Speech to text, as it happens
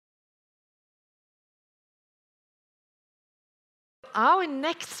our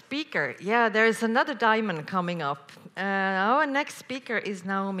next speaker, yeah, there is another diamond coming up. Our next speaker is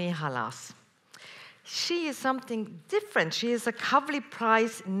Naomi Halas. She is something different. She is a Kavli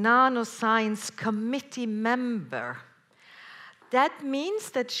Prize Nanoscience Committee member. That means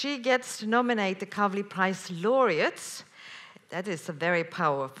that she gets to nominate the Kavli Prize laureates. That is a very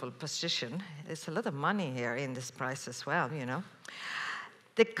powerful position. There's a lot of money here in this prize as well, you know.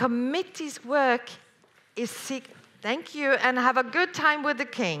 The committee's work is thank you, and have a good time with the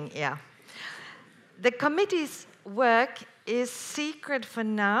king, yeah. The committee's work is secret for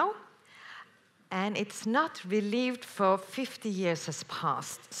now, and it's not relieved for 50 years has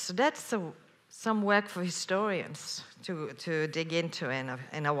passed. So that's some work for historians to dig into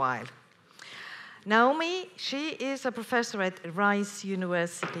in a while. Naomi, she is a professor at Rice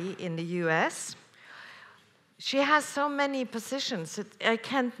University in the US. She has so many positions, I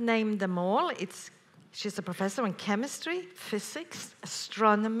can't name them all. She's a professor in chemistry, physics,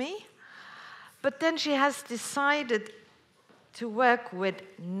 astronomy, but then she has decided to work with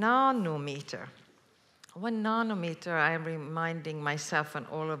nanometer. 1 nanometer, I'm reminding myself and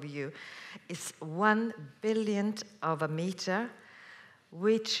all of you, is 1 billionth of a meter,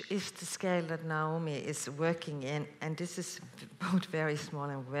 which is the scale that Naomi is working in, and this is both very small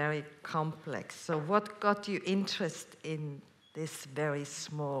and very complex. So what got you interested in this very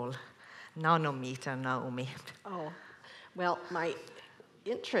small nanometer, Naomi? Oh, well, my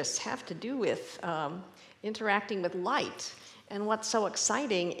interests have to do with interacting with light. And what's so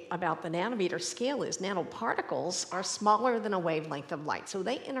exciting about the nanometer scale is nanoparticles are smaller than a wavelength of light. So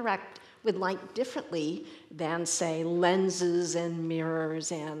they interact with light differently than, say, lenses and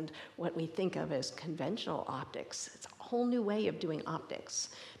mirrors and what we think of as conventional optics. It's a whole new way of doing optics.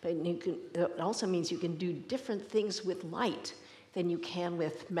 But it also means you can do different things with light than you can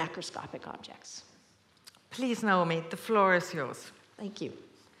with macroscopic objects. Please, Naomi, the floor is yours. Thank you.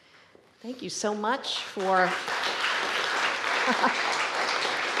 Thank you so much for...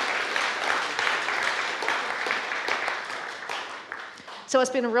 So it's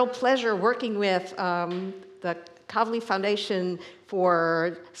been a real pleasure working with the Kavli Foundation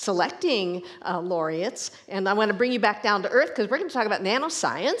for selecting laureates. And I want to bring you back down to earth because we're going to talk about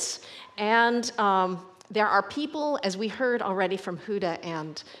nanoscience. And there are people, as we heard already from Huda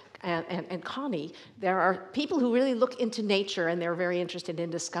and Connie, there are people who really look into nature and they're very interested in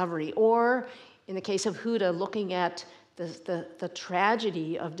discovery. Or in the case of Huda, looking at the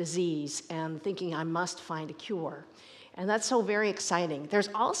tragedy of disease and thinking, I must find a cure. And that's so very exciting. There's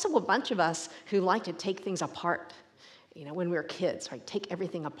also a bunch of us who like to take things apart. You know, when we were kids, right? Take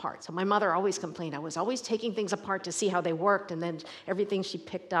everything apart. So my mother always complained I was always taking things apart to see how they worked, and then everything she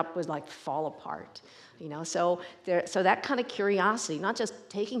picked up was like fall apart. You know, so that kind of curiosity, not just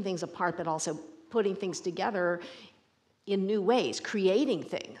taking things apart, but also putting things together in new ways, creating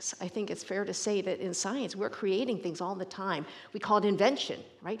things. I think it's fair to say that in science, we're creating things all the time. We call it invention,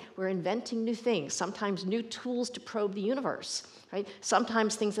 right? We're inventing new things, sometimes new tools to probe the universe, right?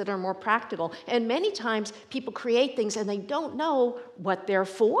 Sometimes things that are more practical. And many times people create things and they don't know what they're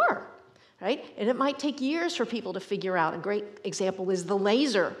for, right? And it might take years for people to figure out. A great example is the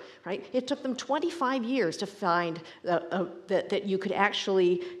laser, right? It took them 25 years to find that you could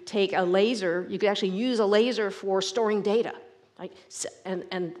actually take a laser, you could actually use a laser for storing data, right?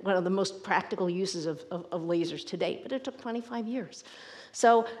 And one of the most practical uses of lasers to date, but it took 25 years.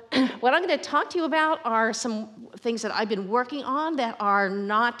 So what I'm going to talk to you about are some things that I've been working on that are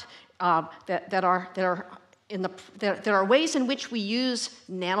not, that are ways in which we use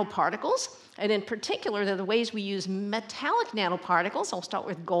nanoparticles, and in particular, they're the ways we use metallic nanoparticles. I'll start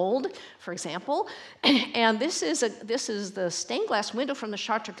with gold, for example. And this is the stained glass window from the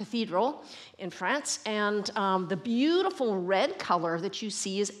Chartres Cathedral in France, and the beautiful red color that you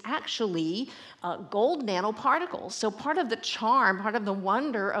see is actually gold nanoparticles. So part of the charm, part of the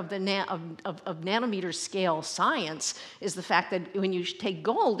wonder of the nanometer scale science is the fact that when you take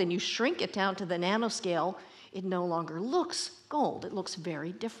gold and you shrink it down to the nanoscale, it no longer looks gold. It looks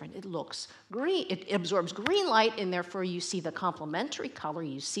very different. It looks green. It absorbs green light, and therefore you see the complementary color.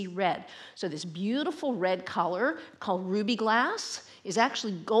 You see red. So this beautiful red color called ruby glass is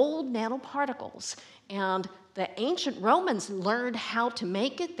actually gold nanoparticles. And the ancient Romans learned how to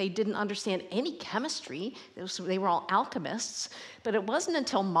make it. They didn't understand any chemistry. They were all alchemists. But it wasn't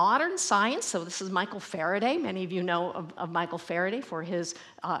until modern science, so this is Michael Faraday. Many of you know of Michael Faraday for his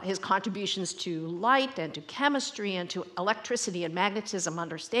contributions to light and to chemistry and to electricity and magnetism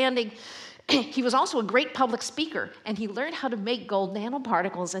understanding. He was also a great public speaker, and he learned how to make gold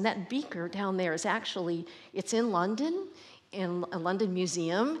nanoparticles. And that beaker down there is actually, it's in London. in a London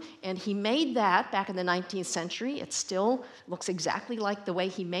museum, and he made that back in the 19th century. It still looks exactly like the way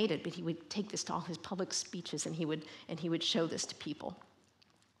he made it, but he would take this to all his public speeches, and he would show this to people.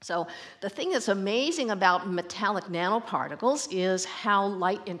 So the thing that's amazing about metallic nanoparticles is how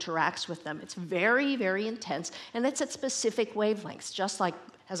light interacts with them. It's very, very intense, and it's at specific wavelengths, just like,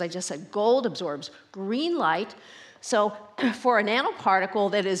 as I just said, gold absorbs green light. So for a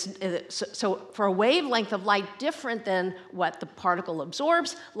nanoparticle that is, so for a wavelength of light different than what the particle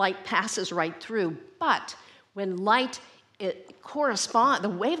absorbs, light passes right through. But when light, the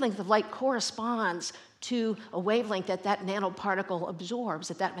wavelength of light corresponds to a wavelength that that nanoparticle absorbs,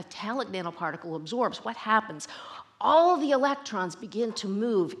 that metallic nanoparticle absorbs, what happens? All the electrons begin to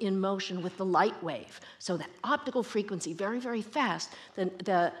move in motion with the light wave. So that optical frequency, very, very fast,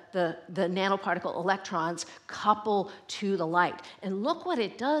 the nanoparticle electrons couple to the light. And look what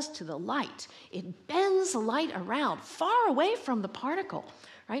it does to the light. It bends the light around far away from the particle.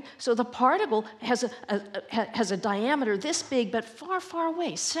 Right? So the particle has a diameter this big, but far, far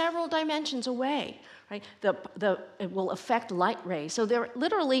away, several dimensions away. Right? It will affect light rays. So they're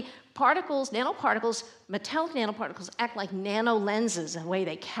literally particles, nanoparticles, metallic nanoparticles act like nano lenses in a way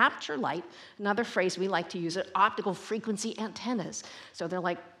they capture light. Another phrase we like to use are optical frequency antennas. So they're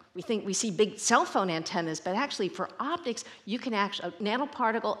like, we see big cell phone antennas, but actually for optics, a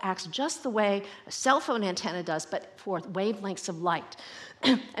nanoparticle acts just the way a cell phone antenna does, but for wavelengths of light.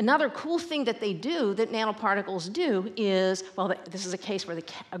 Another cool thing that they do, that nanoparticles do, is, well, this is a case where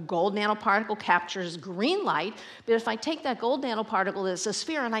a gold nanoparticle captures green light, but if I take that gold nanoparticle that's a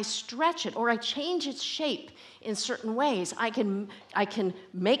sphere and I stretch it, or I change its shape in certain ways, I can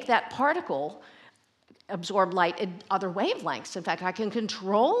make that particle absorb light at other wavelengths. In fact, I can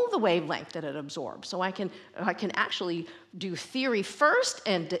control the wavelength that it absorbs. So I can actually do theory first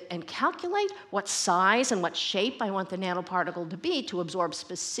and calculate what size and what shape I want the nanoparticle to be to absorb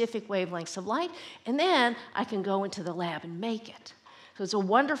specific wavelengths of light, and then I can go into the lab and make it. So it's a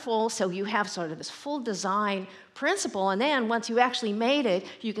wonderful, so you have sort of this full design principle, and then once you actually made it,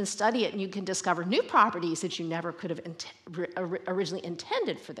 you can study it and you can discover new properties that you never could have originally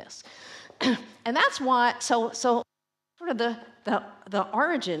intended for this. And that's why, so sort of the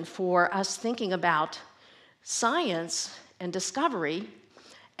origin for us thinking about science and discovery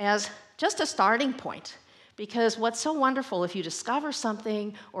as just a starting point. Because what's so wonderful if you discover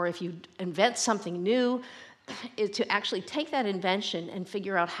something or if you invent something new is to actually take that invention and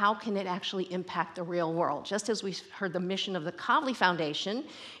figure out how can it actually impact the real world. Just as we heard, the mission of the Kavli Foundation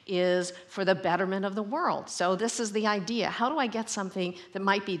is for the betterment of the world. So this is the idea. How do I get something that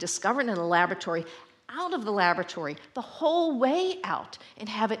might be discovered in a laboratory out of the laboratory, the whole way out, and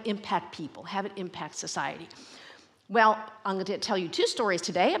have it impact people, have it impact society? Well, I'm going to tell you two stories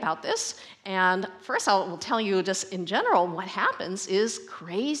today about this. And first, I will tell you just in general, what happens is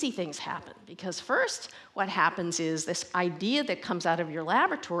crazy things happen. Because first, what happens is this idea that comes out of your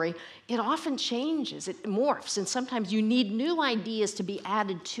laboratory, it often changes, it morphs, and sometimes you need new ideas to be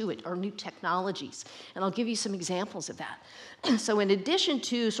added to it, or new technologies. And I'll give you some examples of that. So in addition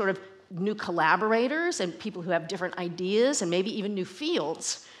to sort of new collaborators and people who have different ideas and maybe even new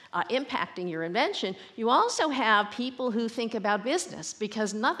fields, impacting your invention, you also have people who think about business,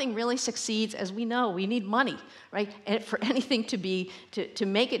 because nothing really succeeds, as we know. We need money, right? And for anything to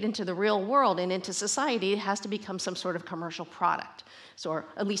make it into the real world and into society, it has to become some sort of commercial product. So, or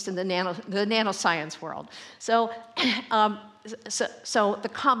at least in the nanoscience world. So, so the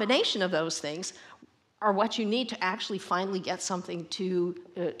combination of those things are what you need to actually finally get something to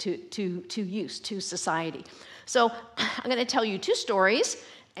use, to society. So I'm going to tell you two stories.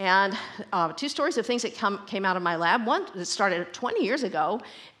 And two stories of things that came out of my lab. One that started 20 years ago,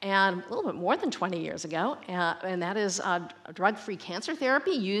 and a little bit more than 20 years ago, and that is drug-free cancer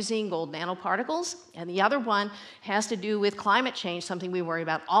therapy using gold nanoparticles. And the other one has to do with climate change, something we worry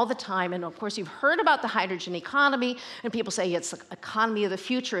about all the time. And of course, you've heard about the hydrogen economy, and people say it's the economy of the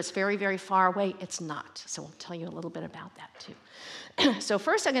future, it's very, very far away. It's not. So I'll tell you a little bit about that too. So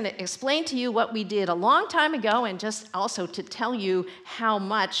first I'm going to explain to you what we did a long time ago, and just also to tell you how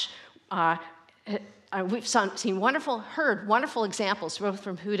much we've heard wonderful examples both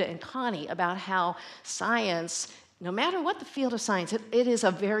from Huda and Connie about how science, no matter what the field of science, it is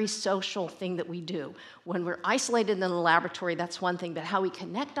a very social thing that we do. When we're isolated in the laboratory, that's one thing, but how we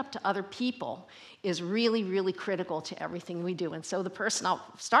connect up to other people is really, really critical to everything we do. And so the person I'll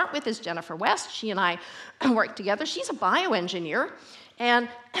start with is Jennifer West. She and I work together. She's a bioengineer, And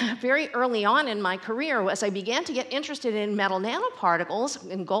very early on in my career, as I began to get interested in metal nanoparticles,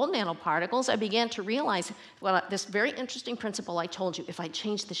 in gold nanoparticles, I began to realize this very interesting principle I told you. If I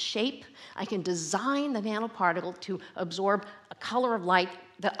change the shape, I can design the nanoparticle to absorb a color of light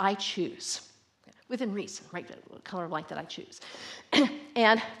that I choose. Within reason, right? The color of light that I choose.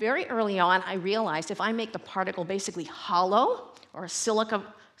 And very early on, I realized if I make the particle basically hollow, or a silica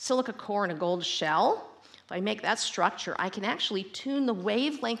core and a gold shell, if I make that structure, I can actually tune the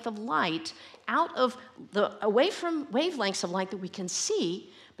wavelength of light away from wavelengths of light that we can see,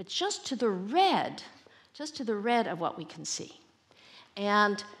 but just to the red of what we can see.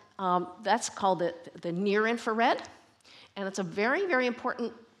 And that's called the near infrared. And it's a very, very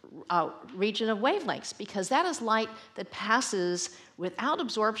important region of wavelengths, because that is light that passes without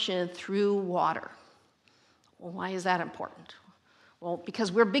absorption through water. Well, why is that important? Well,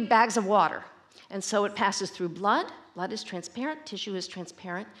 because we're big bags of water. And so it passes through blood. Blood is transparent, tissue is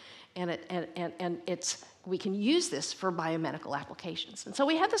transparent, and we can use this for biomedical applications. And so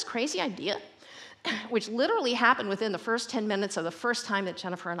we had this crazy idea, which literally happened within the first 10 minutes of the first time that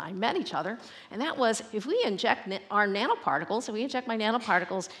Jennifer and I met each other, and that was if we inject our nanoparticles, so we inject my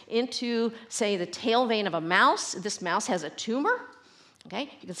nanoparticles into, say, the tail vein of a mouse. This mouse has a tumor.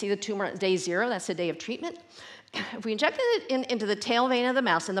 Okay, you can see the tumor at day 0, that's the day of treatment. If we inject it into the tail vein of the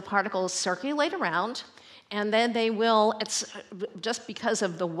mouse, and the particles circulate around, and then they will, it's just because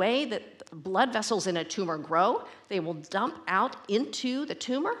of the way that blood vessels in a tumor grow, they will dump out into the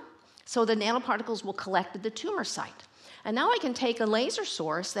tumor, so the nanoparticles will collect at the tumor site. And now I can take a laser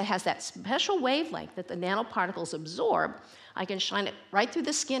source that has that special wavelength that the nanoparticles absorb. I can shine it right through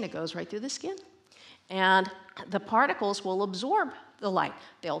the skin. It goes right through the skin. And the particles will absorb the light.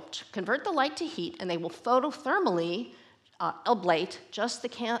 They'll convert the light to heat, and they will photothermally ablate just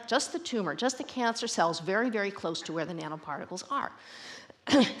the tumor, just the cancer cells very, very close to where the nanoparticles are.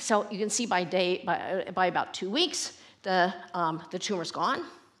 So you can see by about 2 weeks, the tumor's gone.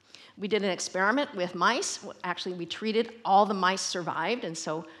 We did an experiment with mice. Actually, we treated, all the mice survived, and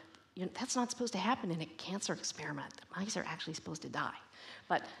so that's not supposed to happen in a cancer experiment. The mice are actually supposed to die,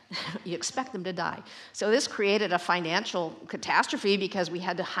 but you expect them to die. So this created a financial catastrophe because we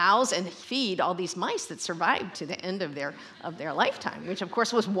had to house and feed all these mice that survived to the end of their lifetime, which of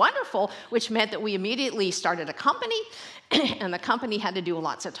course was wonderful, which meant that we immediately started a company, and the company had to do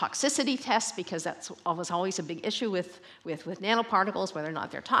lots of toxicity tests because that was always a big issue with nanoparticles, whether or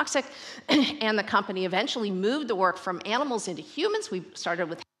not they're toxic. And the company eventually moved the work from animals into humans. We started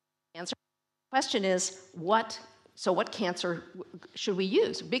with cancer. The question is, what cancer should we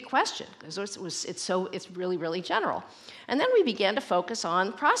use? Big question, because it's really, really general. And then we began to focus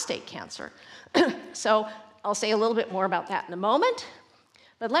on prostate cancer. So I'll say a little bit more about that in a moment.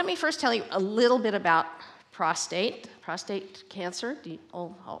 But let me first tell you a little bit about prostate cancer.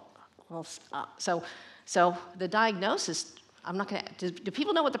 So the diagnosis, I'm not going to, do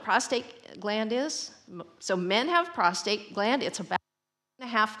people know what the prostate gland is? So men have prostate gland. It's about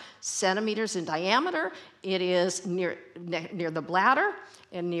 1.5 centimeters in diameter. It is near the bladder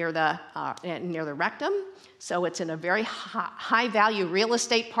and near the rectum. So it's in a very high value real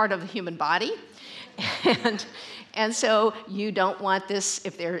estate part of the human body. And so you don't want this,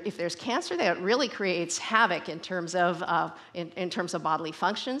 if there's cancer there, it really creates havoc in terms of bodily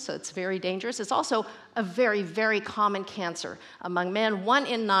function, so it's very dangerous. It's also a very, very common cancer. Among men, 1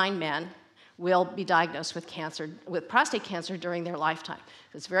 in 9 men will be diagnosed with prostate cancer during their lifetime.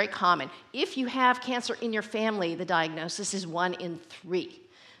 It's very common. If you have cancer in your family, the diagnosis is 1 in 3.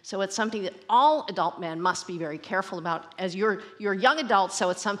 So it's something that all adult men must be very careful about. As you're young adults,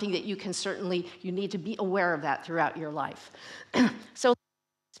 so it's something that you need to be aware of that throughout your life. So I'll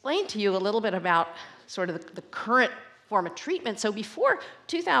explain to you a little bit about sort of the current form of treatment. So before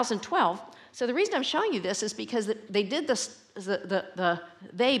 2012, so the reason I'm showing you this is because they did this,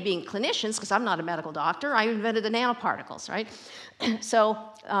 they being clinicians, because I'm not a medical doctor, I invented the nanoparticles, right? So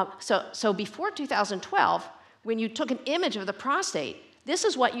before 2012, when you took an image of the prostate, this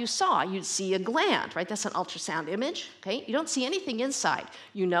is what you saw. You'd see a gland, right? That's an ultrasound image, okay? You don't see anything inside.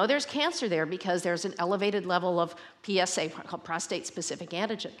 You know there's cancer there because there's an elevated level of PSA, called prostate-specific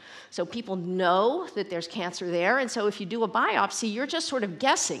antigen. So people know that there's cancer there, and so if you do a biopsy, you're just sort of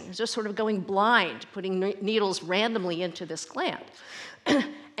guessing. You're just sort of going blind, putting needles randomly into this gland.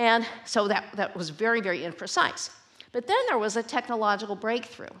 And so that was very, very imprecise. But then there was a technological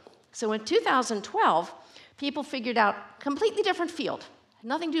breakthrough. So in 2012, people figured out a completely different field,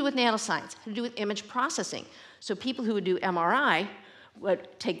 nothing to do with nanoscience, had to do with image processing. So people who would do MRI would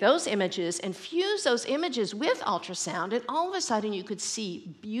take those images and fuse those images with ultrasound, and all of a sudden you could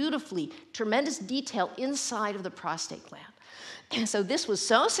see beautifully, tremendous detail inside of the prostate gland. so this was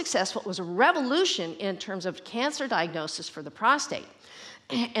so successful, it was a revolution in terms of cancer diagnosis for the prostate.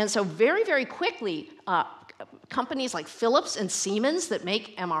 And so very, very quickly, companies like Philips and Siemens that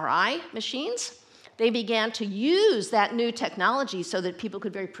make MRI machines, they began to use that new technology so that people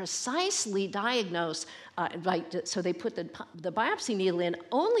could very precisely diagnose. So they put the biopsy needle in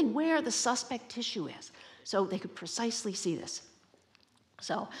only where the suspect tissue is, so they could precisely see this.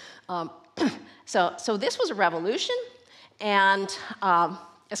 So, so this was a revolution, and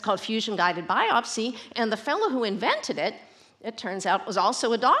it's called fusion-guided biopsy. And the fellow who invented it, it turns out, was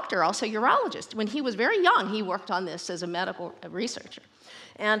also a doctor, also a urologist. When he was very young, he worked on this as a medical researcher.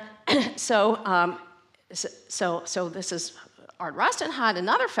 And so this is Art Rustin had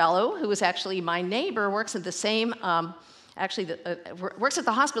another fellow who was actually my neighbor, works at the same, works at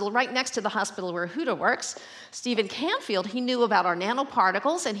the hospital right next to the hospital where Huda works. Stephen Canfield, he knew about our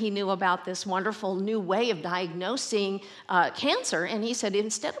nanoparticles, and he knew about this wonderful new way of diagnosing cancer. And he said,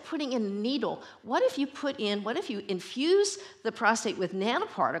 instead of putting in a needle, what if you infuse the prostate with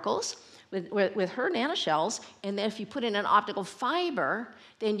nanoparticles, with her nanoshells, and then if you put in an optical fiber,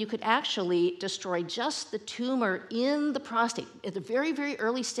 then you could actually destroy just the tumor in the prostate at the very, very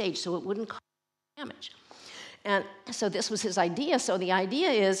early stage, so it wouldn't cause damage. And so this was his idea. So the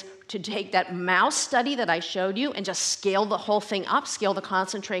idea is to take that mouse study that I showed you and just scale the whole thing up, scale the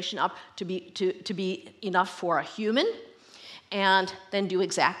concentration up to be enough for a human, and then do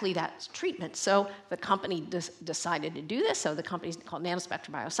exactly that treatment. So the company decided to do this. So the company's called Nanospectrum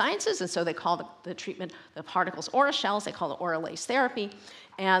Biosciences, and so they call the treatment, the particles auroshells, they call it aurolase therapy.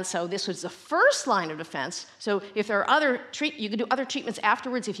 And so this was the first line of defense. So if there are you can do other treatments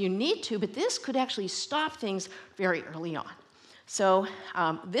afterwards if you need to, but this could actually stop things very early on. So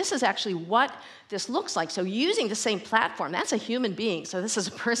this is actually what this looks like. So using the same platform, that's a human being. So this is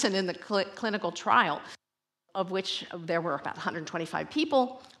a person in the clinical trial, of which there were about 125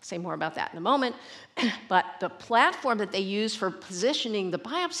 people. I'll say more about that in a moment. But the platform that they use for positioning the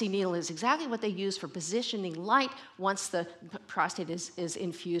biopsy needle is exactly what they use for positioning light once the prostate is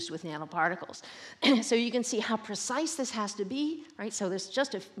infused with nanoparticles. So you can see how precise this has to be, right? So there's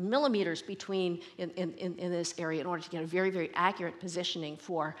just millimeters between in this area in order to get a very, very accurate positioning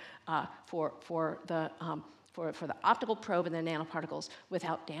for the optical probe and the nanoparticles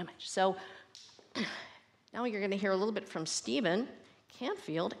without damage. So now you're going to hear a little bit from Stephen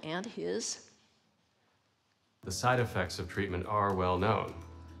Canfield and his. The side effects of treatment are well known.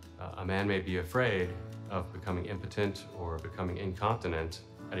 A man may be afraid of becoming impotent or becoming incontinent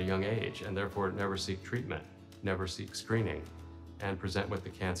at a young age, and therefore never seek treatment, never seek screening, and present with the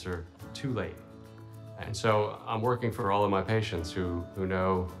cancer too late. And so I'm working for all of my patients who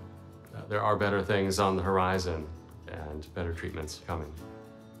know there are better things on the horizon and better treatments coming.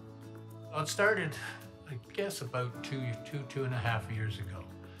 Well, it started, I guess, about two and a half years ago.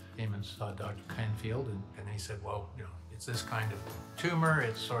 Came and saw Dr. Canfield, and he said, well, you know, it's this kind of tumor.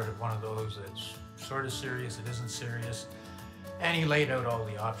 It's sort of one of those that's sort of serious, it isn't serious. And he laid out all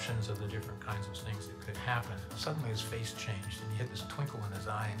the options of the different kinds of things that could happen. Suddenly his face changed, and he had this twinkle in his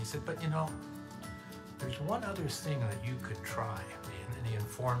eye, and he said, but you know, there's one other thing that you could try. And he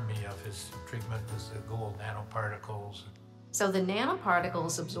informed me of his treatment was the gold nanoparticles. So the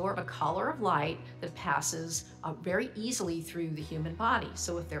nanoparticles absorb a color of light that passes very easily through the human body.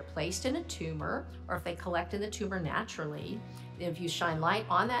 So if they're placed in a tumor, or if they collect in the tumor naturally, if you shine light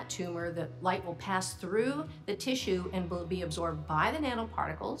on that tumor, the light will pass through the tissue and will be absorbed by the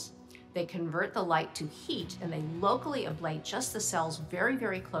nanoparticles. They convert the light to heat, and they locally ablate just the cells very,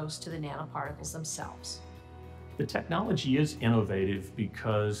 very close to the nanoparticles themselves. The technology is innovative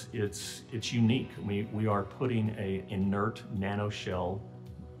because it's unique. We are putting an inert nanoshell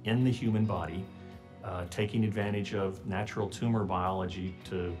in the human body, taking advantage of natural tumor biology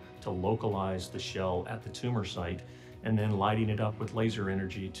to localize the shell at the tumor site, and then lighting it up with laser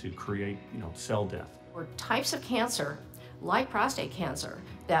energy to create, cell death. For types of cancer, like prostate cancer,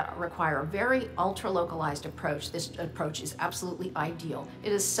 that require a very ultra-localized approach, this approach is absolutely ideal.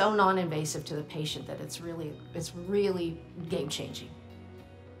 It is so non-invasive to the patient that it's really game-changing.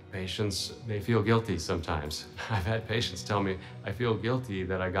 Patients may feel guilty sometimes. I've had patients tell me, I feel guilty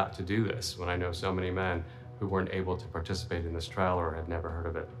that I got to do this, when I know so many men who weren't able to participate in this trial or had never heard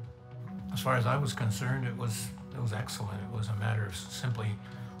of it. As far as I was concerned, it was excellent. It was a matter of simply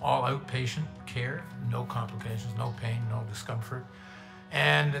all outpatient care, no complications, no pain, no discomfort.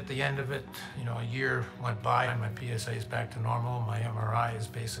 And at the end of it, a year went by and my PSA is back to normal, my MRI is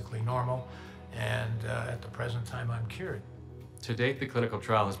basically normal, and at the present time I'm cured. To date, the clinical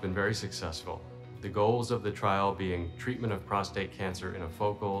trial has been very successful. The goals of the trial being treatment of prostate cancer in a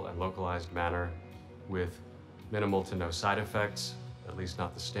focal and localized manner with minimal to no side effects, at least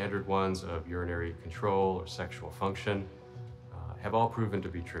not the standard ones of urinary control or sexual function, have all proven to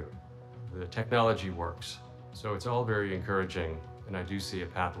be true. The technology works, so it's all very encouraging, and I do see a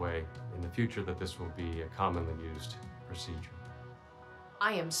pathway in the future that this will be a commonly used procedure.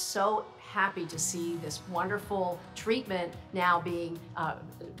 I am so happy to see this wonderful treatment now being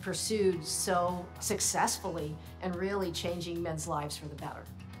pursued so successfully and really changing men's lives for the better.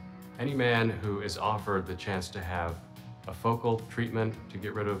 Any man who is offered the chance to have a focal treatment to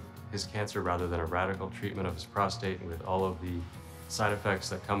get rid of his cancer rather than a radical treatment of his prostate and with all of the side effects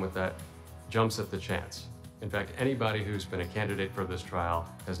that come with that jumps at the chance. In fact, anybody who's been a candidate for this trial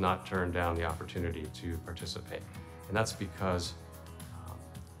has not turned down the opportunity to participate. And that's because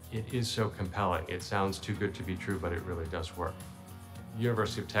it is so compelling. It sounds too good to be true, but it really does work. The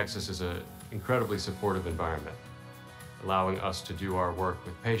University of Texas is an incredibly supportive environment, allowing us to do our work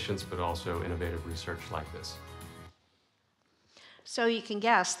with patients, but also innovative research like this. So you can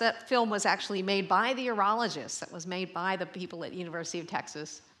guess that film was actually made by the urologists. It was made by the people at University of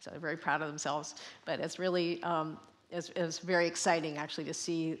Texas. So they're very proud of themselves. But it's really, it's very exciting actually to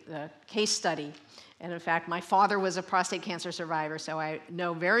see the case study. And in fact, my father was a prostate cancer survivor, so I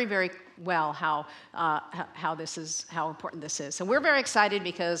know very, very well how important this is. So we're very excited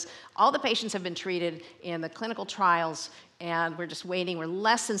because all the patients have been treated in the clinical trials, and we're just waiting. We're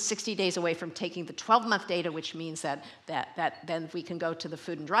less than 60 days away from taking the 12-month data, which means that then we can go to the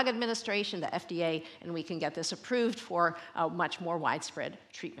Food and Drug Administration, the FDA, and we can get this approved for much more widespread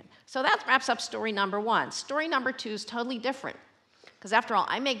treatment. So that wraps up story number one. Story number two is totally different. Because after all,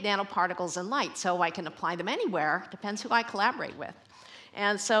 I make nanoparticles and light, so I can apply them anywhere. Depends who I collaborate with.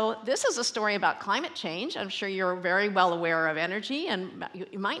 And so this is a story about climate change. I'm sure you're very well aware of energy, and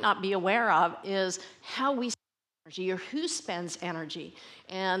you might not be aware of is how we spend energy or who spends energy.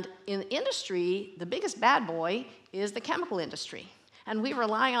 And in industry, the biggest bad boy is the chemical industry. And we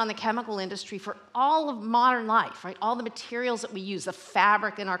rely on the chemical industry for all of modern life, right? All the materials that we use, the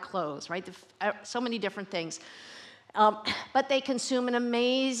fabric in our clothes, right? So many different things. But they consume an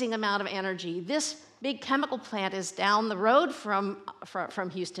amazing amount of energy. This big chemical plant is down the road from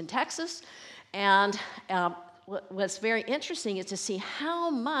Houston, Texas. And what's very interesting is to see how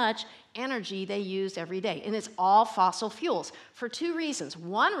much energy they use every day. And it's all fossil fuels for two reasons.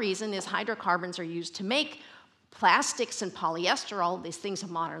 One reason is hydrocarbons are used to make plastics and polyester, all these things of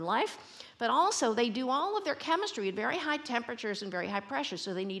modern life. But also, they do all of their chemistry at very high temperatures and very high pressures,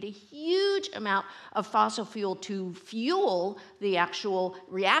 so they need a huge amount of fossil fuel to fuel the actual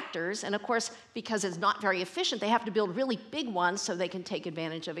reactors. And of course, because it's not very efficient, they have to build really big ones so they can take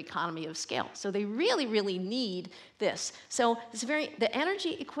advantage of economy of scale. So they really, really need this. So it's the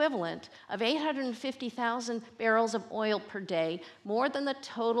energy equivalent of 850,000 barrels of oil per day, more than the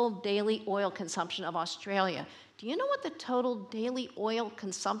total daily oil consumption of Australia. Do you know what the total daily oil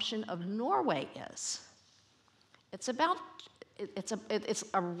consumption of Norway is? It's around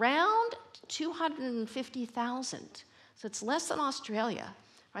 250,000. So it's less than Australia,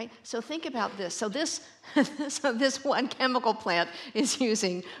 right? So think about this. So this one chemical plant is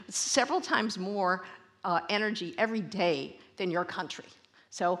using several times more energy every day than your country.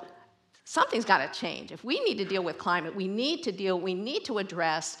 So something's got to change. If we need to deal with climate, we need to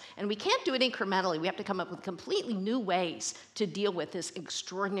address, and we can't do it incrementally. We have to come up with completely new ways to deal with this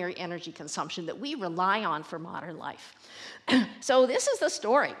extraordinary energy consumption that we rely on for modern life. So this is the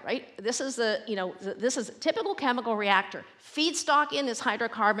story, right? This is this is a typical chemical reactor. Feedstock in is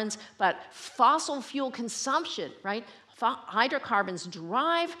hydrocarbons, but fossil fuel consumption, right? Hydrocarbons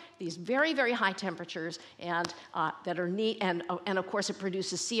drive these very, very high temperatures and that are neat, and of course it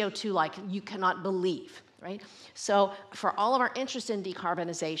produces CO2 like you cannot believe, right? So for all of our interest in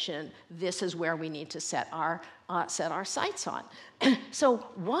decarbonization, this is where we need to set our sights on. So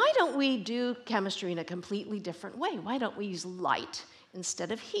why don't we do chemistry in a completely different way? Why don't we use light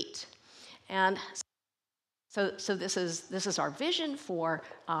instead of heat? And so this is our vision for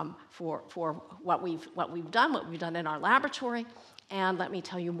what we've done in our laboratory, and let me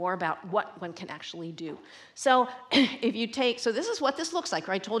tell you more about what one can actually do. So this is what this looks like.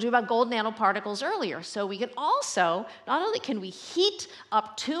 Right? I told you about gold nanoparticles earlier. So we can also, not only can we heat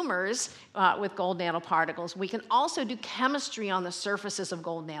up tumors with gold nanoparticles, we can also do chemistry on the surfaces of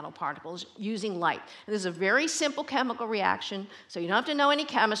gold nanoparticles using light. And this is a very simple chemical reaction, so you don't have to know any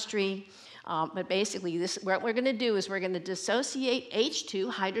chemistry. But basically, what we're going to do is we're going to dissociate H2,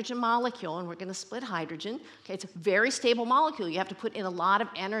 hydrogen molecule, and we're going to split hydrogen. Okay, it's a very stable molecule. You have to put in a lot of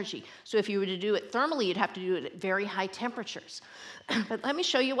energy. So if you were to do it thermally, you'd have to do it at very high temperatures. But let me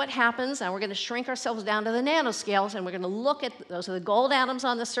show you what happens. Now we're going to shrink ourselves down to the nanoscales, and we're going to look at, those are the gold atoms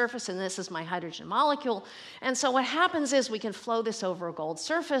on the surface, and this is my hydrogen molecule. And so what happens is we can flow this over a gold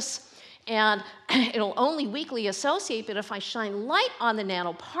surface, and it'll only weakly associate, but if I shine light on the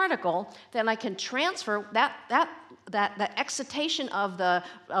nanoparticle, then I can transfer that excitation of the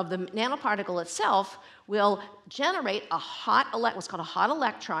nanoparticle itself will generate what's called a hot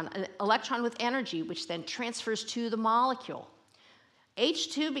electron, an electron with energy, which then transfers to the molecule.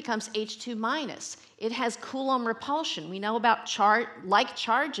 H2 becomes H2 minus. It has Coulomb repulsion. We know about like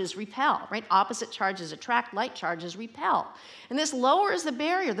charges repel, right? Opposite charges attract, like charges repel. And this lowers the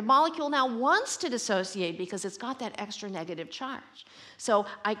barrier. The molecule now wants to dissociate because it's got that extra negative charge. So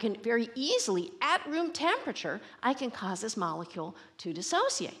I can very easily, at room temperature, I can cause this molecule to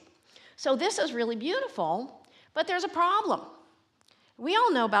dissociate. So this is really beautiful, but there's a problem. We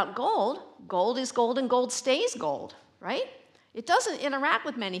all know about gold. Gold is gold and gold stays gold, right? It doesn't interact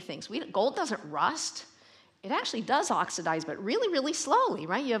with many things. Gold doesn't rust. It actually does oxidize, but really, really slowly,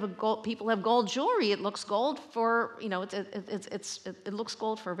 right? You have people have gold jewelry. It looks gold for, it looks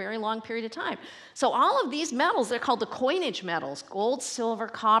gold for a very long period of time. So all of these metals, they're called the coinage metals: gold, silver,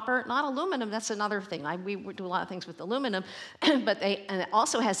 copper, not aluminum. That's another thing. We do a lot of things with aluminum, but and it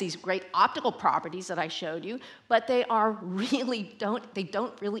also has these great optical properties that I showed you. But they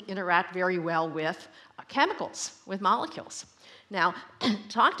don't really interact very well with chemicals, with molecules. Now,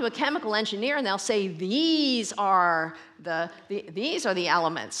 talk to a chemical engineer and they'll say these are the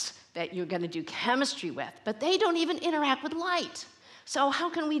elements that you're going to do chemistry with, but they don't even interact with light. So how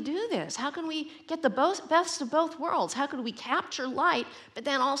can we do this? How can we get the best of both worlds? How can we capture light, but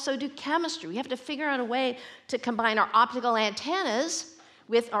then also do chemistry? We have to figure out a way to combine our optical antennas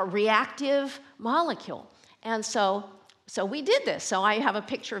with our reactive molecule. And so we did this. So I have a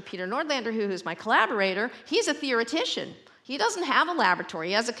picture of Peter Nordlander, who's my collaborator. He's a theoretician. He doesn't have a laboratory,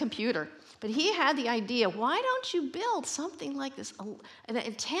 he has a computer. But he had the idea, why don't you build something like this, an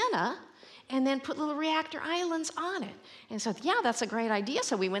antenna, and then put little reactor islands on it? And so, yeah, that's a great idea.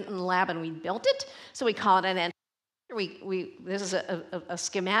 So we went in the lab and we built it. So we call it an antenna. This is a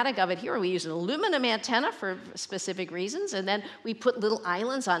schematic of it here. We use an aluminum antenna for specific reasons, and then we put little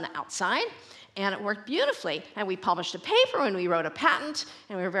islands on the outside. And it worked beautifully. And we published a paper and we wrote a patent,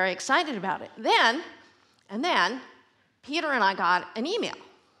 and we were very excited about it. Then Peter and I got an email.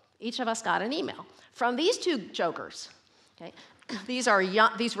 Each of us got an email from these two jokers. Okay? These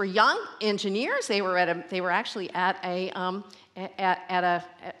were young engineers. They were actually at a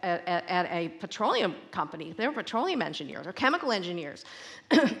petroleum company. They were petroleum engineers or chemical engineers,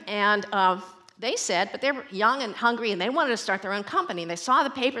 and they said, but they were young and hungry, and they wanted to start their own company. And they saw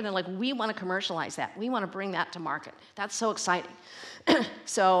the paper, and they're like, we want to commercialize that. We want to bring that to market. That's so exciting.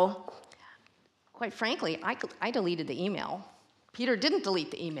 So, quite frankly, I deleted the email. Peter didn't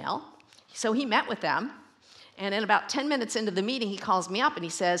delete the email. So he met with them. And in about 10 minutes into the meeting, he calls me up, and he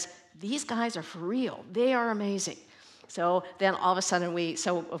says, these guys are for real. They are amazing. So then all of a sudden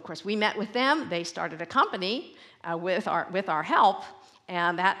of course, we met with them. They started a company with our help.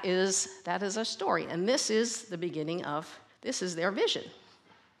 And that is our story. And this is the beginning this is their vision.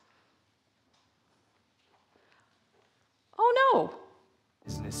 Oh no.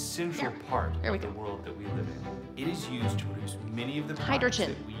 Is an essential part of the world that we live in. It is used to produce many of the products that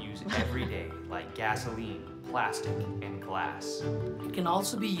we use every day, like gasoline, plastic, and glass. It can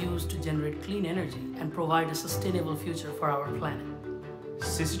also be used to generate clean energy and provide a sustainable future for our planet.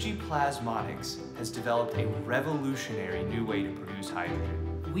 Syzygy Plasmonics has developed a revolutionary new way to produce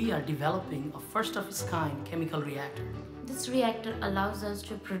hydrogen. We are developing a first-of-its-kind chemical reactor. This reactor allows us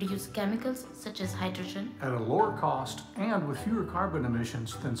to produce chemicals such as hydrogen at a lower cost and with fewer carbon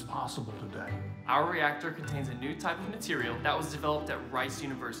emissions than is possible today. Our reactor contains a new type of material that was developed at Rice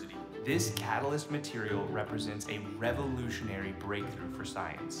University. This catalyst material represents a revolutionary breakthrough for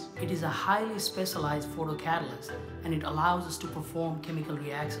science. It is a highly specialized photocatalyst, and it allows us to perform chemical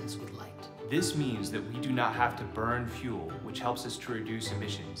reactions with light. This means that we do not have to burn fuel, which helps us to reduce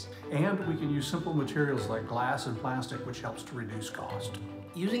emissions. And we can use simple materials like glass and plastic, which helps to reduce cost.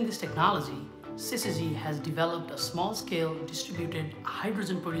 Using this technology, Syzygy has developed a small-scale distributed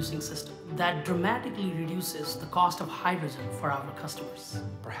hydrogen-producing system that dramatically reduces the cost of hydrogen for our customers.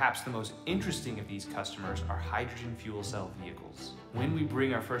 Perhaps the most interesting of these customers are hydrogen fuel cell vehicles. When we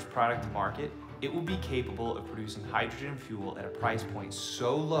bring our first product to market, it will be capable of producing hydrogen fuel at a price point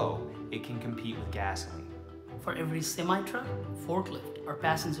so low it can compete with gasoline. For every semi-truck, forklift, or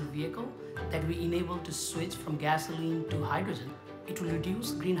passenger vehicle that we enable to switch from gasoline to hydrogen, it will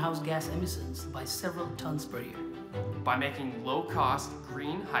reduce greenhouse gas emissions by several tons per year. By making low-cost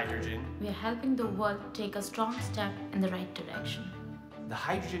green hydrogen, We are helping the world take a strong step in the right direction. The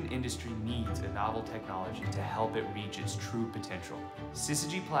hydrogen industry needs a novel technology to help it reach its true potential.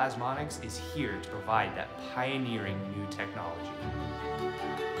 Syzygy Plasmonics is here to provide that pioneering new technology.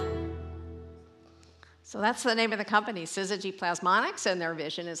 So that's the name of the company, Syzygy Plasmonics, and their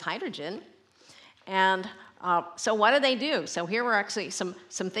vision is hydrogen. And so what do? So here were actually some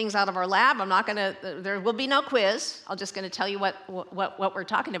things out of our lab. I'm not going to, there will be no quiz. I'm just going to tell you what we're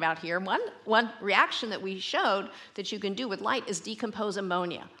talking about here. One reaction that we showed that you can do with light is decompose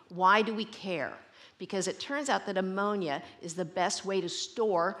ammonia. Why do we care? Because it turns out that ammonia is the best way to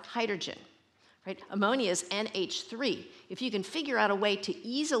store hydrogen. Right? Ammonia is NH3. If you can figure out a way to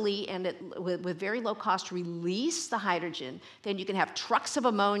easily and with very low cost release the hydrogen, then you can have trucks of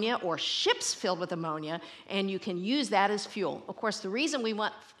ammonia or ships filled with ammonia, and you can use that as fuel. Of course, the reason we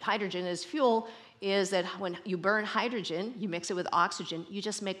want hydrogen as fuel is that when you burn hydrogen, you mix it with oxygen, you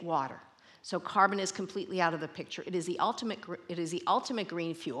just make water. So carbon is completely out of the picture. It is the ultimate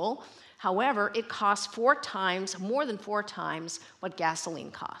green fuel. However, it costs more than four times what gasoline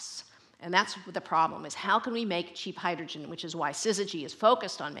costs. And that's the problem, is how can we make cheap hydrogen, which is why Syzygy is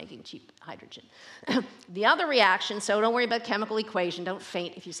focused on making cheap hydrogen. The other reaction, so don't worry about chemical equation, don't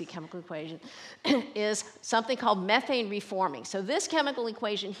faint if you see chemical equation, is something called methane reforming. So this chemical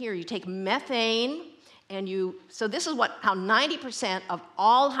equation here, you take methane and so this is how 90% of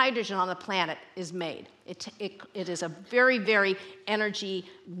all hydrogen on the planet is made. It is a very, very energy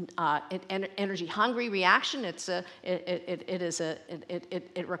hungry reaction. It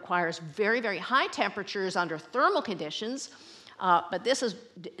requires very, very high temperatures under thermal conditions, but this is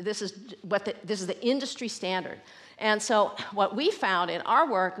the industry standard. And so what we found in our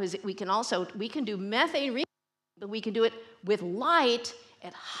work is that we can do methane reforming, but we can do it with light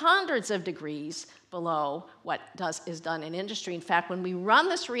at hundreds of degrees below what is done in industry. In fact, when we run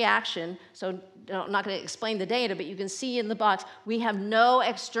this reaction, so I'm not going to explain the data, but you can see in the box, we have no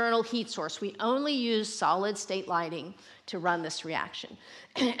external heat source. We only use solid state lighting to run this reaction.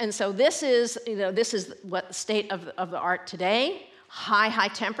 And so this is what the state of the art today. High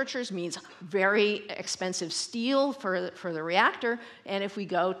temperatures means very expensive steel for the reactor. And if we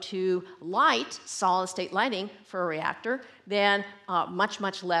go to light, solid state lighting for a reactor, then much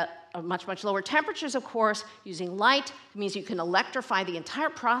lower temperatures, of course. Using light means you can electrify the entire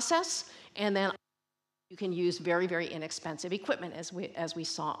process, and then you can use very, very inexpensive equipment, as we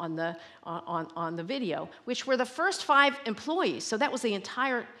saw on the video, which were the first 5 employees. So that was the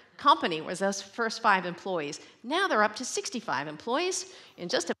entire company, was those first 5 employees. Now they're up to 65 employees in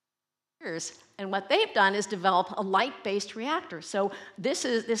just a few years. And what they've done is develop a light-based reactor. So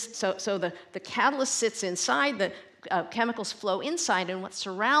so the catalyst sits inside, the chemicals flow inside, and what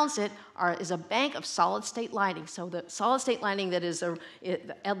surrounds it is a bank of solid-state lighting. So the solid-state lighting that is the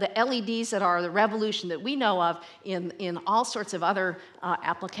LEDs that are the revolution that we know of in all sorts of other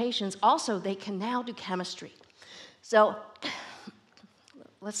applications. Also, they can now do chemistry. So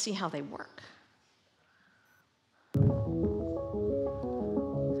let's see how they work.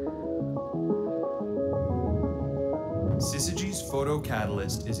 Syzygy's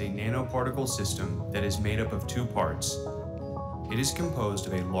photocatalyst is a nanoparticle system that is made up of 2 parts. It is composed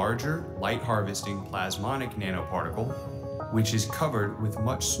of a larger, light-harvesting plasmonic nanoparticle, which is covered with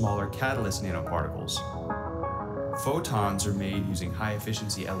much smaller catalyst nanoparticles. Photons are made using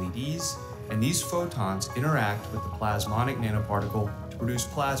high-efficiency LEDs, and these photons interact with the plasmonic nanoparticle to produce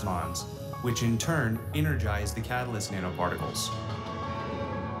plasmons, which in turn energize the catalyst nanoparticles.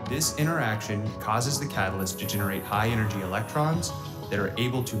 This interaction causes the catalyst to generate high-energy electrons that are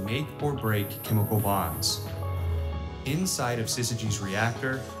able to make or break chemical bonds. Inside of Syzygy's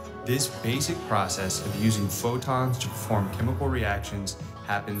reactor, this basic process of using photons to perform chemical reactions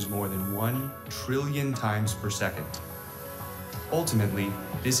happens more than 1 trillion times per second. Ultimately,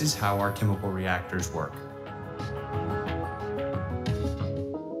 this is how our chemical reactors work.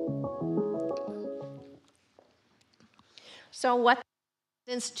 So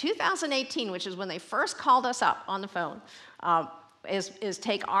since 2018, which is when they first called us up on the phone, is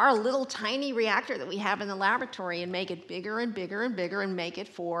take our little tiny reactor that we have in the laboratory and make it bigger and bigger and bigger and make it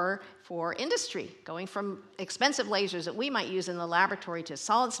for industry, going from expensive lasers that we might use in the laboratory to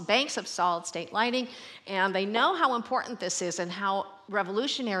banks of solid-state lighting. And they know how important this is and how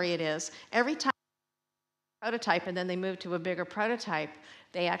revolutionary it is. Every time prototype and then they move to a bigger prototype,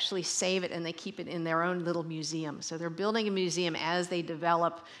 they actually save it and they keep it in their own little museum. So they're building a museum as they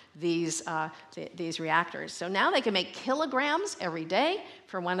develop these reactors. So now they can make kilograms every day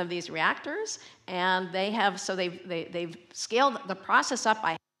for one of these reactors, and they've scaled the process up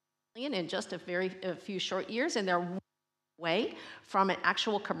by in just a few short years, and they're way from an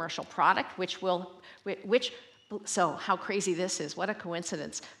actual commercial product, so how crazy this is, what a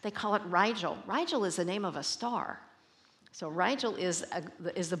coincidence. They call it Rigel. Rigel is the name of a star. So Rigel is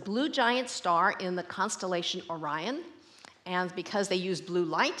the blue giant star in the constellation Orion, and because they use blue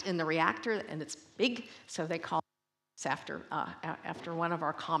light in the reactor, and it's big, so they call it after one of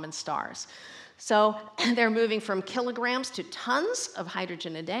our common stars. So they're moving from kilograms to tons of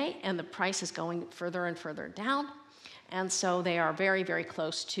hydrogen a day, and the price is going further and further down. And so they are very, very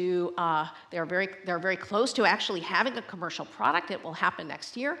close to they're very close to actually having a commercial product. It will happen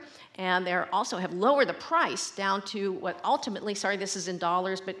next year, and they also have lowered the price down to what ultimately, sorry, this is in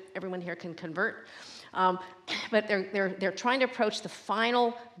dollars, but everyone here can convert. But they're trying to approach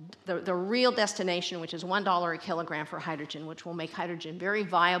the real destination, which is $1 a kilogram for hydrogen, which will make hydrogen very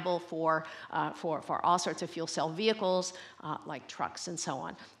viable for all sorts of fuel cell vehicles, like trucks and so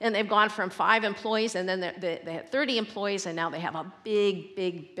on. And they've gone from 5 employees, and then they had 30 employees, and now they have a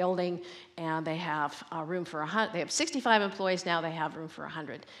big building, and they have room for 100. They have 65 employees now. They have room for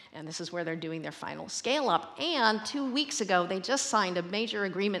 100, and this is where they're doing their final scale up. And 2 weeks ago, they just signed a major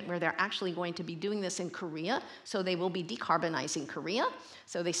agreement where they're actually going to be doing this in Korea. So they will be decarbonizing Korea.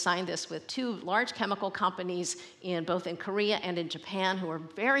 So they signed this with 2 large chemical companies both in Korea and in Japan, who are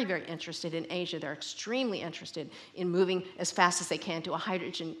very, very interested in Asia. They're extremely interested in moving as fast as they can to a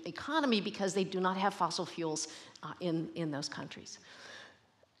hydrogen economy because they do not have fossil fuels in those countries.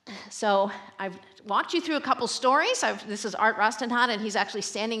 So I've walked you through a couple stories. This is Art Rostenhad, and he's actually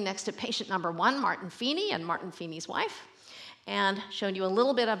standing next to patient number 1, Martin Feeney, and Martin Feeney's wife, and showed you a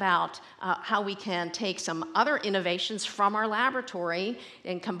little bit about how we can take some other innovations from our laboratory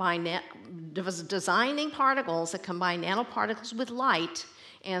and combine designing particles that combine nanoparticles with light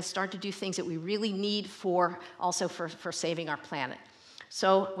and start to do things that we really need for saving our planet.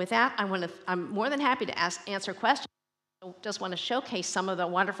 So with that, I'm more than happy to answer questions. I just want to showcase some of the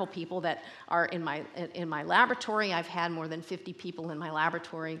wonderful people that are in my laboratory. I've had more than 50 people in my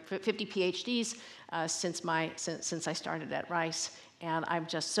laboratory, 50 PhDs since I started at Rice, and I'm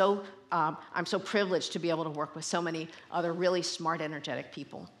just I'm so privileged to be able to work with so many other really smart, energetic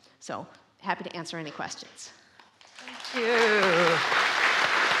people. So happy to answer any questions. Thank you.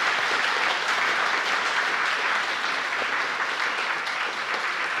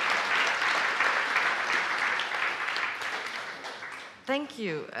 Thank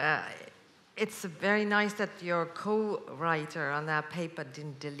you. It's very nice that your co-writer on that paper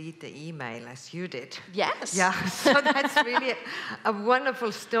didn't delete the email as you did. Yes. Yeah, so that's really a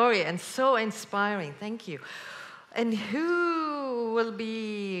wonderful story and so inspiring. Thank you. And who will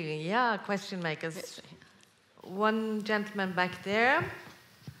be, question makers? One gentleman back there,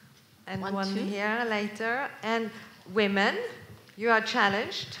 and one here later. And women, you are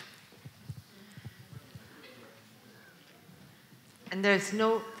challenged. And there's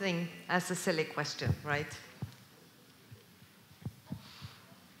no thing as a silly question, right?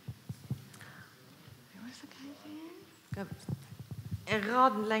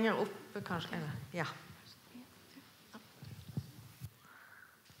 Raden längre uppe kanske. Ja.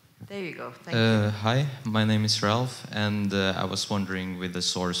 There you go. Thank you. Hi, my name is Ralph, and I was wondering, with the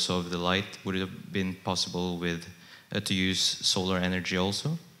source of the light, would it have been possible to use solar energy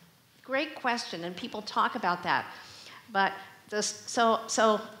also? Great question, and people talk about that, but so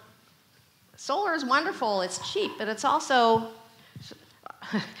solar is wonderful. It's cheap, but it's also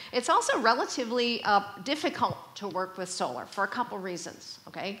relatively difficult to work with solar for a couple reasons.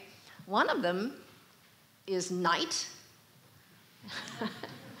 Okay, one of them is night.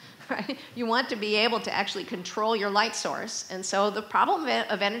 Right? You want to be able to actually control your light source, and so the problem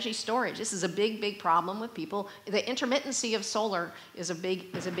of energy storage. This is a big problem with people. The intermittency of solar is a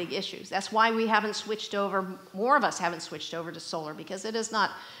big issue. That's why we haven't switched over. More of us haven't switched over to solar because it is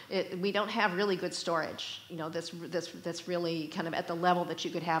not. We don't have really good storage. You know, that's really kind of at the level that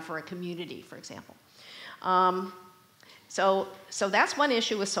you could have for a community, for example. So that's one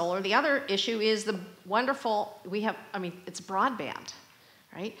issue with solar. The other issue is the wonderful. It's broadband.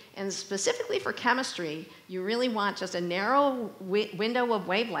 Right? And specifically for chemistry, you really want just a narrow window of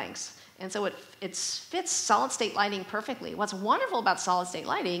wavelengths. And so it fits solid-state lighting perfectly. What's wonderful about solid-state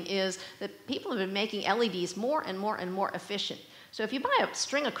lighting is that people have been making LEDs more and more efficient. So if you buy a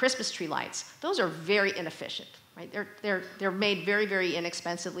string of Christmas tree lights, those are very inefficient. Right? They're made very, very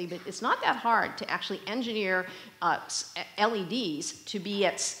inexpensively, but it's not that hard to actually engineer LEDs to be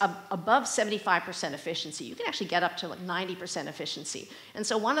at above 75% efficiency. You can actually get up to like 90% efficiency. And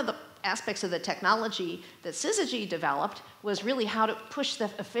so one of the aspects of the technology that Syzygy developed was really how to push the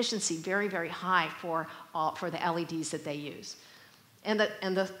efficiency very, very high for the LEDs that they use. And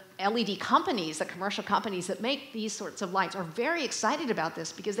the LED companies, the commercial companies that make these sorts of lights are very excited about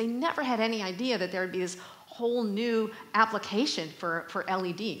this because they never had any idea that there would be this whole new application for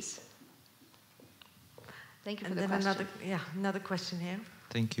LEDs. Thank you for the question. Another question here.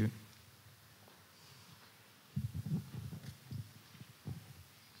 Thank you.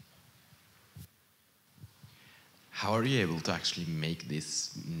 How are you able to actually make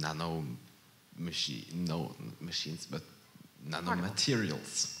these machines, but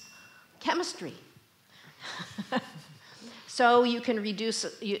nanomaterials? Chemistry. So you can reduce.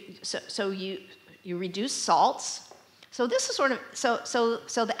 You reduce salts. So this is sort of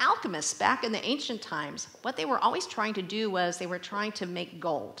so the alchemists back in the ancient times, what they were always trying to do was they were trying to make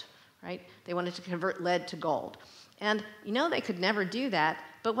gold, right? They wanted to convert lead to gold. And you know they could never do that,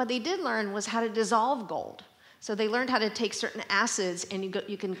 but what they did learn was how to dissolve gold. So they learned how to take certain acids, and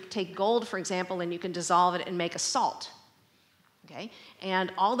you can take gold, for example, and you can dissolve it and make a salt. Okay?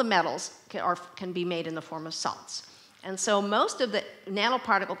 And all the metals can be made in the form of salts. And so most of the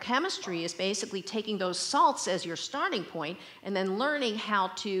nanoparticle chemistry is basically taking those salts as your starting point and then learning how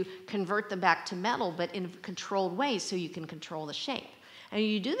to convert them back to metal, but in controlled ways so you can control the shape. And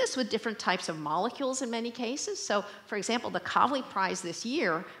you do this with different types of molecules in many cases. So, for example, the Kavli Prize this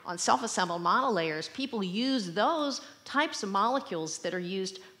year on self-assembled monolayers, people use those types of molecules that are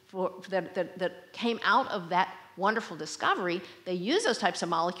used that came out of that wonderful discovery. They use those types of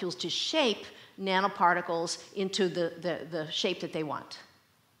molecules to shape nanoparticles into the shape that they want.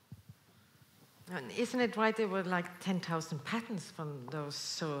 And isn't it right there were like 10,000 patents from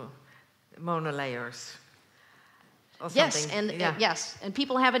those monolayers? Yes, and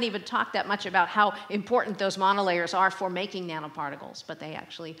people haven't even talked that much about how important those monolayers are for making nanoparticles, but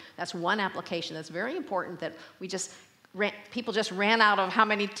that's one application that's very important that people just ran out of how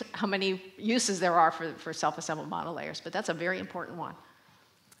many uses there are for self-assembled monolayers, but that's a very important one.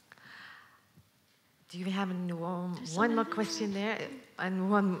 Do you have one more question there and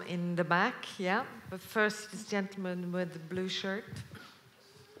one in the back? Yeah, but first this gentleman with the blue shirt.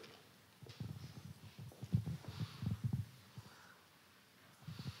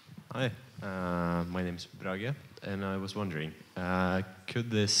 Hi, my name is Brage, and I was wondering,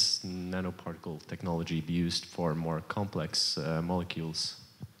 could this nanoparticle technology be used for more complex molecules,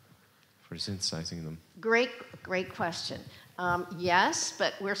 for synthesizing them? Great question. Yes,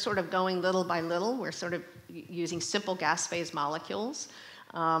 but we're sort of going little by little. We're sort of using simple gas phase molecules.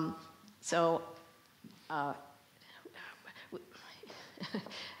 Yes,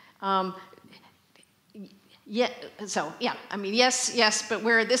 but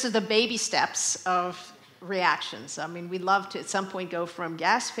this is the baby steps of reactions. I mean, we'd love to at some point go from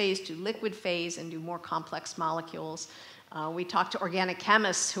gas phase to liquid phase and do more complex molecules. We talk to organic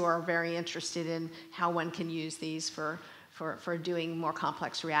chemists who are very interested in how one can use these for doing more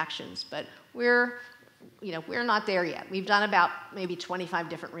complex reactions, but we're not there yet. We've done about maybe 25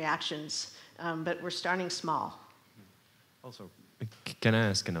 different reactions, but we're starting small. Also, can I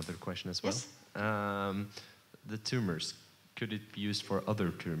ask another question as well? Yes. The tumors, could it be used for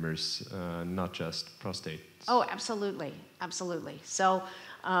other tumors, not just prostate? Oh, absolutely. So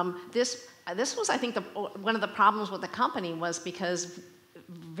this was, I think, one of the problems with the company was because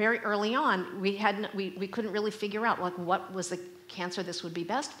very early on we couldn't really figure out what was the cancer this would be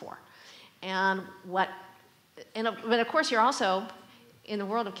best for, but of course you're also in the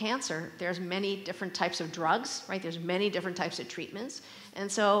world of cancer. There's many different types of drugs, right? There's many different types of treatments,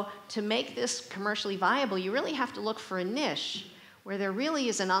 and so to make this commercially viable, you really have to look for a niche where there really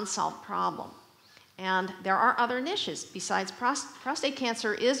is an unsolved problem. And there are other niches besides prostate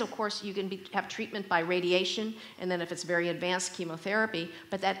cancer. Of course, you can have treatment by radiation, and then if it's very advanced, chemotherapy,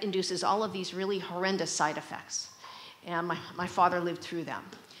 but that induces all of these really horrendous side effects. And my father lived through them.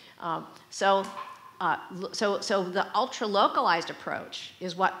 So the ultra-localized approach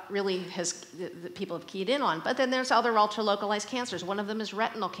is what really the people have keyed in on. But then there's other ultra-localized cancers. One of them is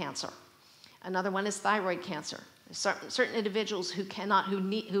retinal cancer. Another one is thyroid cancer. Certain individuals who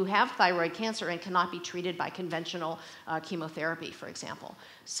have thyroid cancer and cannot be treated by conventional chemotherapy, for example.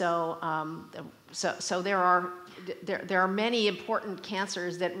 So there are many important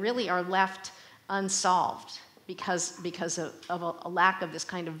cancers that really are left unsolved because of a lack of this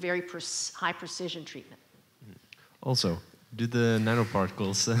kind of very high precision treatment. Also, Do the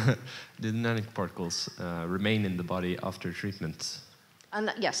nanoparticles, remain in the body after treatment?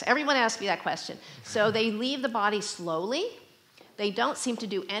 Yes, everyone asks me that question. So they leave the body slowly. They don't seem to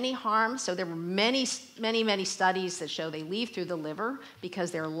do any harm. So there were many studies that show they leave through the liver because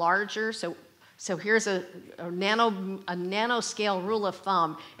they're larger. So here's a nanoscale rule of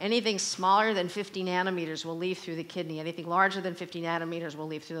thumb. Anything smaller than 50 nanometers will leave through the kidney. Anything larger than 50 nanometers will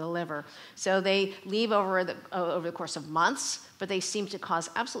leave through the liver. So they leave over the course of months, but they seem to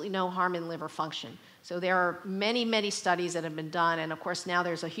cause absolutely no harm in liver function. So there are many studies that have been done, and of course now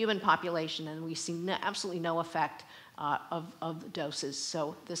there's a human population, and we see absolutely no effect of doses.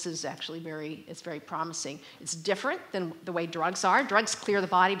 So this is actually very promising. It's different than the way drugs are. Drugs clear the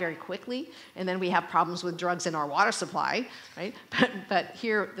body very quickly, and then we have problems with drugs in our water supply, right? But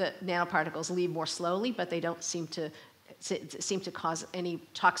here the nanoparticles leave more slowly, but they don't seem to cause any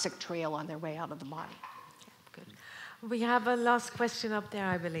toxic trail on their way out of the body. Okay, good. We have a last question up there,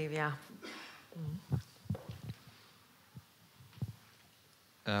 I believe, yeah.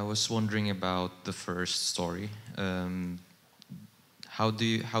 I was wondering about the first story. How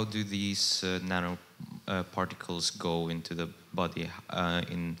do these nano particles go into the body?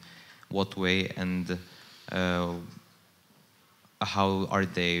 In what way, and how are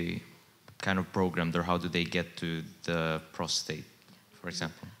they kind of programmed, or how do they get to the prostate, for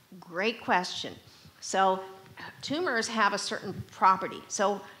example? Great question. So tumors have a certain property.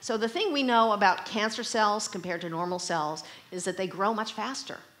 So the thing we know about cancer cells compared to normal cells is that they grow much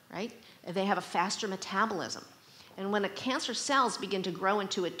faster, right? And they have a faster metabolism. And when cancer cells begin to grow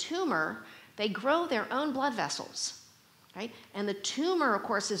into a tumor, they grow their own blood vessels, right? And the tumor, of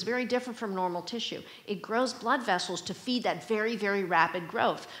course, is very different from normal tissue. It grows blood vessels to feed that very rapid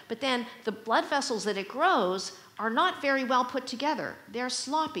growth. But then the blood vessels that it grows are not very well put together. They're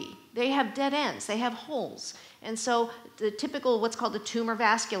sloppy. They have dead ends. They have holes. And so the typical, what's called the tumor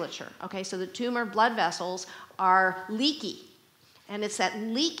vasculature, okay, so the tumor blood vessels are leaky. And it's that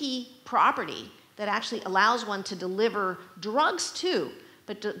leaky property that actually allows one to deliver drugs too,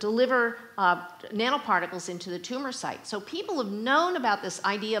 but to deliver nanoparticles into the tumor site. So people have known about this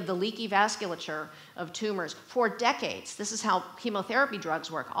idea of the leaky vasculature of tumors for decades. This is how chemotherapy drugs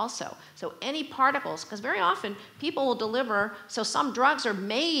work also. So any particles, because very often people will deliver, so some drugs are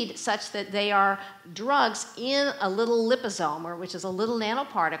made such that they are drugs in a little liposome, which is a little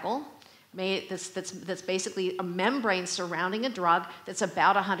nanoparticle, that's basically a membrane surrounding a drug that's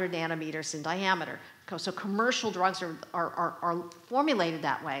about 100 nanometers in diameter. So commercial drugs are formulated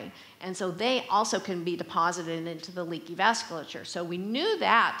that way, and so they also can be deposited into the leaky vasculature. So we knew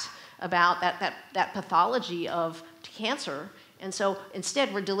that about that pathology of cancer, and so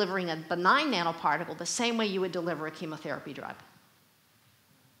instead we're delivering a benign nanoparticle the same way you would deliver a chemotherapy drug.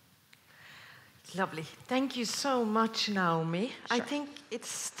 Lovely. Thank you so much, Naomi. Sure. I think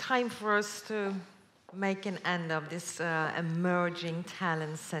it's time for us to make an end of this emerging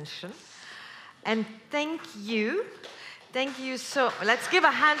talent session. And thank you. Thank you so. Let's give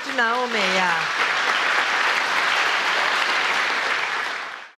a hand to Naomi. Yeah.